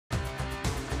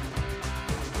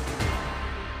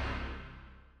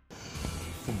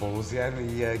Football was the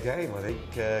only game, I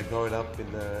think, growing up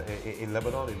in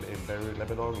Lebanon, in Beirut,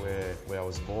 Lebanon, where I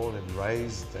was born and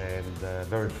raised, and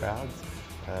very proud.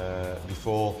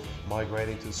 Before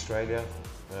migrating to Australia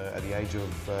at the age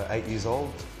of 8 years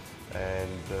old,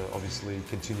 and obviously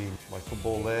continuing my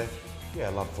football there. Yeah,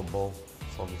 I love football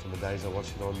from the days I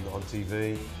watched it on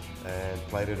TV and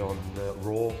played it on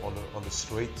raw on the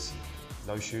streets.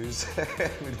 No shoes,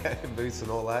 with boots and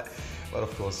all that. But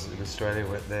of course, in Australia,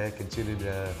 went there, continued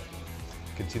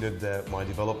my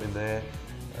development there.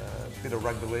 A bit of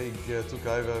rugby league took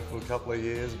over for a couple of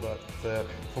years, but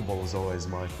football was always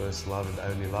my first love and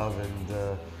only love.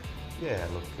 And yeah,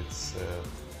 look, it's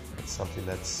something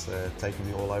that's taken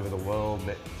me all over the world.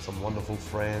 Met some wonderful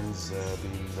friends,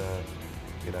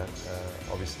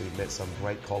 obviously met some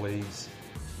great colleagues,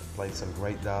 played some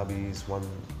great derbies, won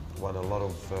a lot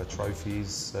of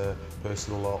trophies,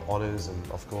 personal honours,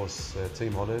 and of course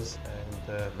team honours,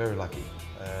 and very lucky.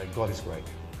 God is great.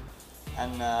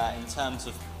 And in terms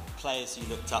of players you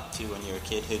looked up to when you were a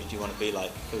kid, who did you want to be like?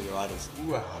 Who were your idols?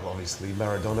 Well, obviously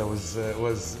Maradona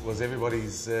was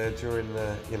everybody's during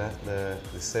the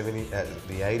 70s,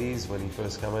 the 80s when he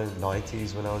first came in,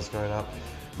 90s when I was growing up.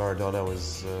 Maradona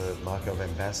was Marco van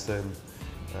Basten,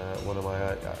 one of my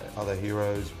other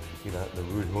heroes. The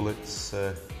Ruud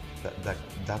Gullits, that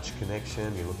Dutch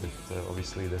connection. You look at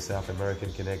obviously the South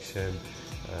American connection,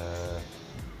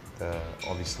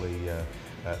 obviously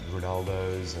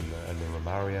Ronaldo's and the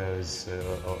Romarios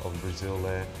of Brazil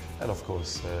there, and of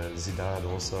course Zidane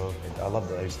also. And I love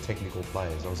those technical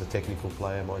players. I was a technical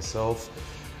player myself,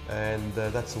 and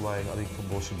that's the way I think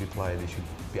football should be played. You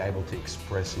should be able to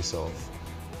express yourself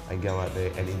and go out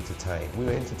there and entertain. We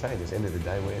were entertainers. At the end of the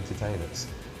day, we're entertainers,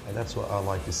 and that's what I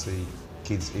like to see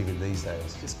kids even these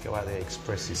days. Just go out there,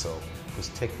 express yourself, because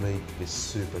technique is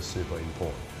super, super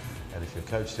important. And if your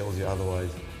coach tells you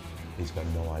otherwise, he's got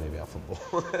no idea about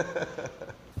football.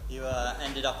 You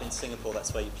ended up in Singapore.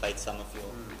 That's where you played some of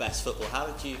your best football. How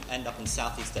did you end up in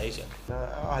Southeast Asia?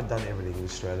 I'd done everything in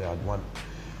Australia.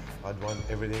 I'd won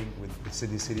everything with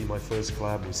Sydney City, my first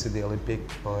club, with Sydney Olympic,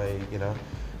 my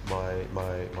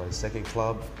second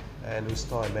club. And it was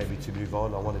time maybe to move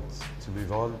on. I wanted to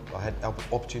move on. I had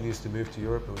opportunities to move to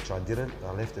Europe, which I didn't.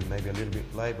 I left it maybe a little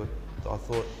bit late, but I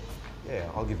thought, yeah,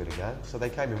 I'll give it a go. So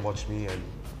they came and watched me, and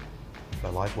they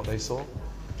liked what they saw.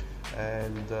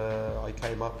 And I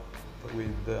came up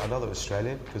with another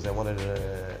Australian, because they wanted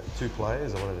two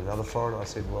players. They wanted another foreigner. I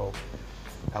said, well,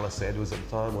 Abbas Saad was at the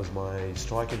time was my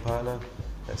striking partner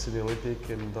at Sydney Olympic,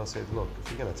 and I said, look,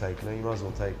 if you're going to take me, you might as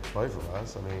well take both of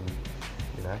us. I mean,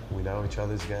 we know each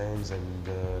other's games, and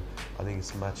I think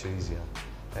it's much easier.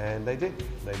 And they did.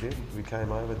 We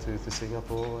came over to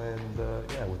Singapore,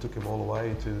 and we took them all the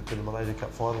way to the Malaysia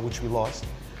Cup final, which we lost,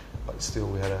 but still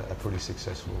we had a pretty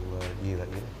successful year that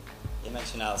year. You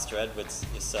mentioned Alistair Edwards,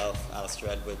 yourself, Alistair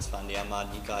Edwards, Fandi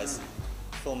Ahmad. You guys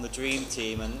formed the dream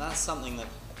team, and that's something that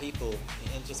people,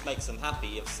 it just makes them happy.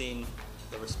 You've seen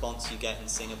the response you get in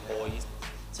Singapore.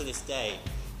 To this day,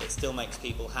 it still makes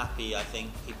people happy. I think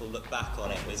people look back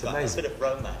on it with a bit of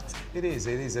romance. It is.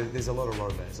 There's a lot of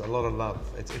romance, a lot of love.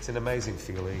 It's an amazing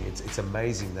feeling. It's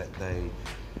amazing that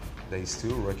they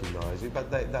still recognise it,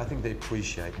 but I think they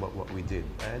appreciate what we did.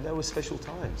 And there were special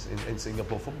times in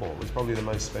Singapore football. It was probably the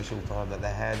most special time that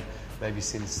they had maybe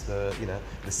since the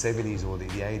 70s or the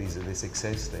 80s of their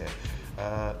success there.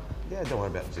 Don't worry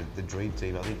about the dream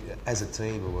team. I think as a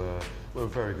team we're a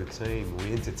very good team.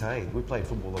 We entertained. We played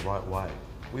football the right way.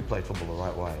 We played football the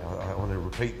right way. I want to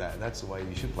repeat that. That's the way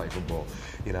you should play football.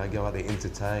 Go out there,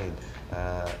 entertain.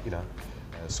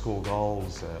 Score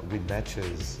goals, win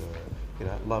matches.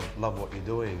 Love what you're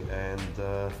doing, and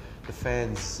the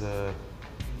fans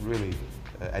really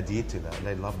adhere to that.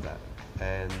 They love that,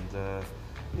 and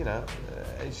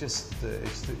it's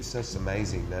just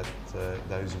amazing that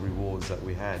those rewards that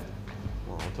we had.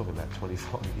 Well, I'm talking about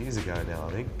 25 years ago now,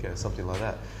 I think, something like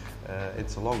that.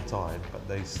 It's a long time, but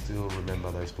they still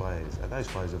remember those players, and those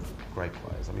players are great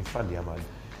players. I mean, Fandi Ahmad,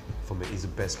 for me, is the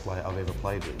best player I've ever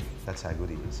played with. That's how good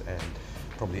he is, and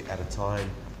probably at a time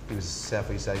he was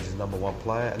Southeast Asia's #1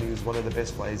 player, and he was one of the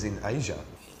best players in Asia.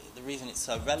 The reason it's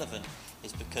so relevant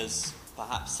is because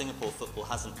perhaps Singapore football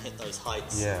hasn't hit those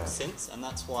heights since, and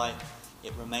that's why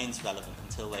it remains relevant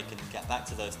until they can get back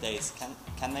to those days.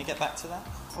 Can they get back to that?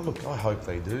 Oh, look, I hope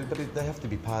they do, but they have to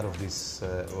be part of this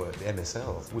or the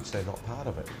MSL, which they're not part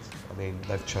of it. I mean,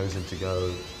 they've chosen to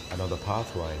go another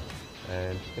pathway,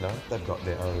 and they've got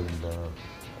their own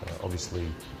obviously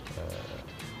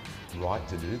right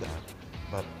to do that.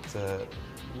 But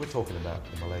we're talking about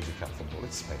the Malaysia Cup football.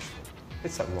 It's special.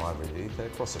 it's that rivalry,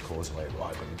 across the causeway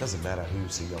rivalry. It doesn't matter who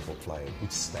Singapore played,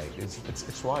 which state.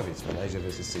 It's rivalry. It's Malaysia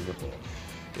versus Singapore,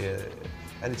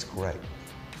 and it's great.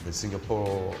 The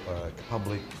Singapore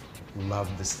public love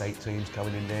the state teams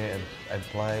coming in there and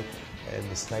play, and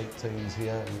the state teams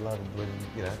here love when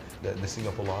the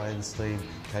Singapore Lions team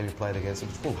came and played against them.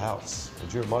 It's full house. And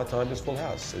during my time, it was full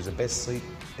house. It was the best seat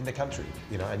in the country,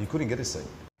 and you couldn't get a seat.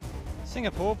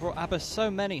 Singapore brought Abbas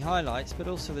so many highlights, but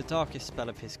also the darkest spell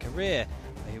of his career,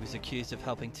 where he was accused of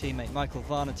helping teammate Michael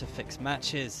Varner to fix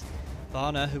matches.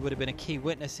 Varner, who would have been a key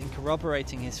witness in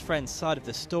corroborating his friend's side of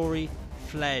the story,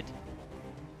 fled.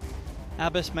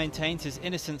 Abbas maintains his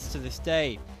innocence to this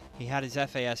day. He had his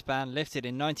FAS ban lifted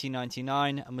in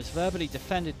 1999 and was verbally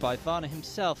defended by Varner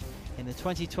himself in the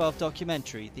 2012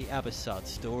 documentary The Abbas Saad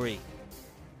Story.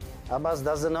 Abbas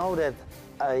doesn't know that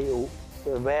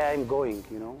where I'm going,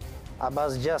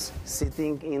 Abbas just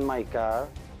sitting in my car.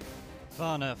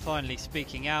 Varner finally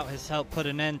speaking out has helped put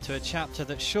an end to a chapter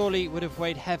that surely would have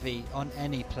weighed heavy on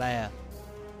any player.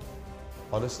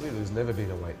 Honestly, there's never been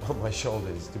a weight on my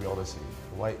shoulders, to be honest with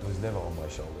you. The weight was never on my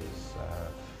shoulders.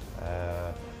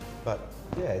 But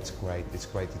yeah, it's great. It's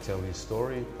great to tell your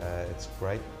story. It's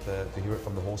great to hear it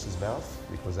from the horse's mouth,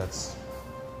 because that's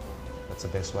the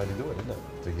best way to do it, isn't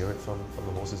it? To hear it from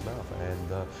the horse's mouth.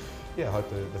 And yeah, I hope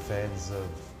the fans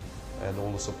and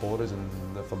all the supporters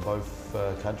from both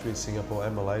countries, Singapore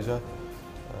and Malaysia,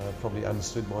 probably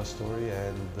understood my story,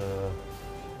 and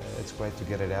it's great to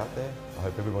get it out there. I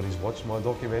hope everybody's watched my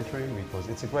documentary, because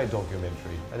it's a great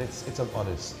documentary, and it's an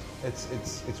honest. It's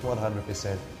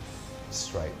 100%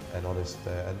 straight and honest,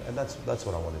 and that's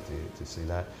what I wanted to see.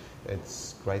 That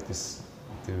it's great to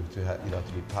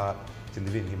be part, to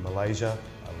live in Malaysia.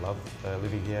 I love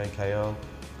living here in KL.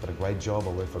 Got a great job.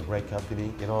 I work for a great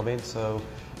company. You know what I mean? So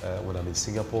when I'm in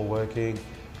Singapore working,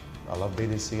 I love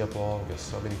being in Singapore. I've got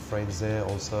so many friends there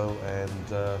also,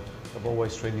 and I've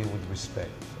always treated them with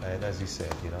respect. And as you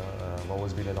said, I've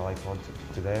always been an icon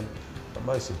to them. But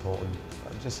most important,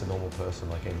 I'm just a normal person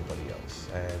like anybody else.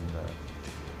 And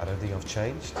I don't think I've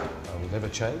changed. I will never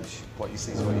change. What you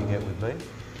see is what you get with me.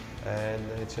 And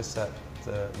it's just that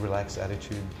relaxed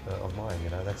attitude of mine.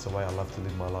 That's the way I love to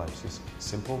live my life. It's just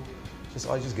simple.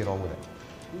 I just get on with it.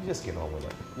 You just get on with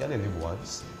it. You only live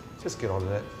once. Just get on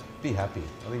with it. Be happy.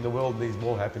 I think the world needs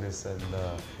more happiness than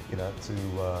to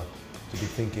be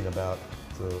thinking about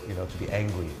to be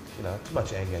angry. Too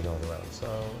much anger going around. So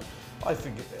I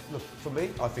forget. Look, for me,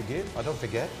 I forgive. I don't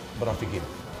forget, but I forgive,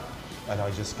 and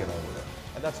I just get on with it.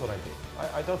 And that's what I did.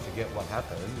 I don't forget what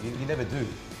happened. You never do.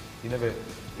 You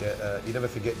never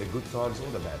forget the good times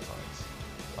or the bad times.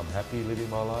 I'm happy living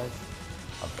my life.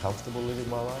 I'm comfortable living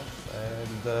my life,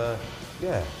 and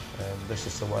yeah, and that's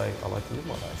just the way I like to live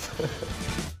my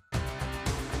life.